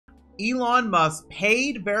Elon Musk's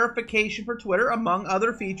paid verification for Twitter, among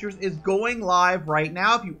other features, is going live right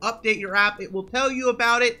now. If you update your app, it will tell you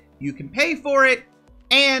about it. You can pay for it.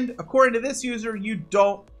 And according to this user, you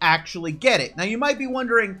don't actually get it. Now, you might be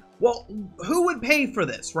wondering, well, who would pay for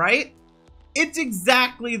this, right? It's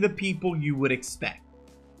exactly the people you would expect.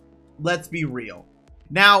 Let's be real.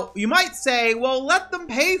 Now, you might say, well, let them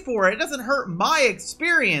pay for it. It doesn't hurt my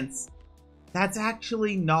experience. That's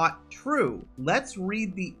actually not true. Let's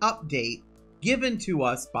read the update given to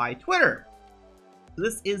us by Twitter.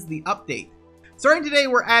 This is the update. Starting today,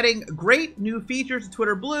 we're adding great new features to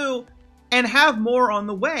Twitter Blue and have more on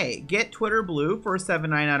the way. Get Twitter Blue for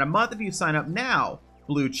 $7.99 a month if you sign up now.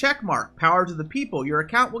 Blue checkmark, power to the people. Your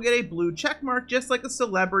account will get a blue checkmark just like the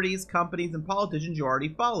celebrities, companies, and politicians you already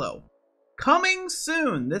follow. Coming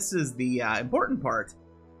soon. This is the important part.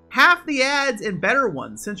 Half the ads and better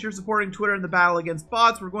ones. Since you're supporting Twitter in the battle against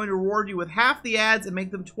bots, we're going to reward you with half the ads and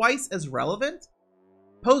make them twice as relevant.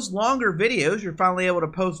 Post longer videos. You're finally able to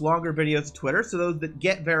post longer videos to Twitter, so those that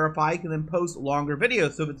get verified can then post longer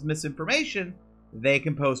videos. So if it's misinformation, they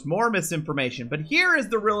can post more misinformation. But here is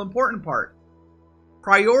the real important part.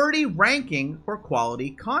 Priority ranking for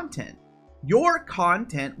quality content. Your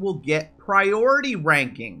content will get priority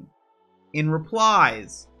ranking in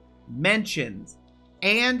replies, mentions,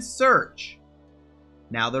 and search.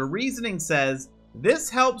 Now, the reasoning says this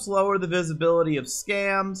helps lower the visibility of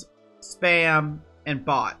scams, spam, and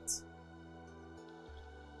bots.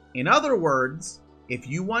 In other words, if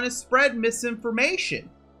you want to spread misinformation,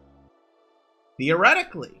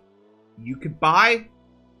 theoretically, you could buy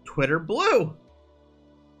Twitter Blue.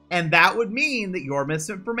 And that would mean that your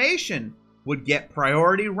misinformation would get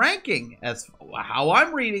priority ranking, as how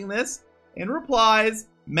I'm reading this, in replies,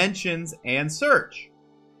 mentions, and search.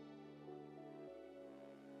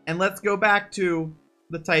 And let's go back to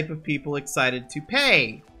the type of people excited to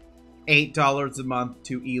pay $8 a month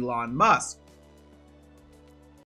to Elon Musk.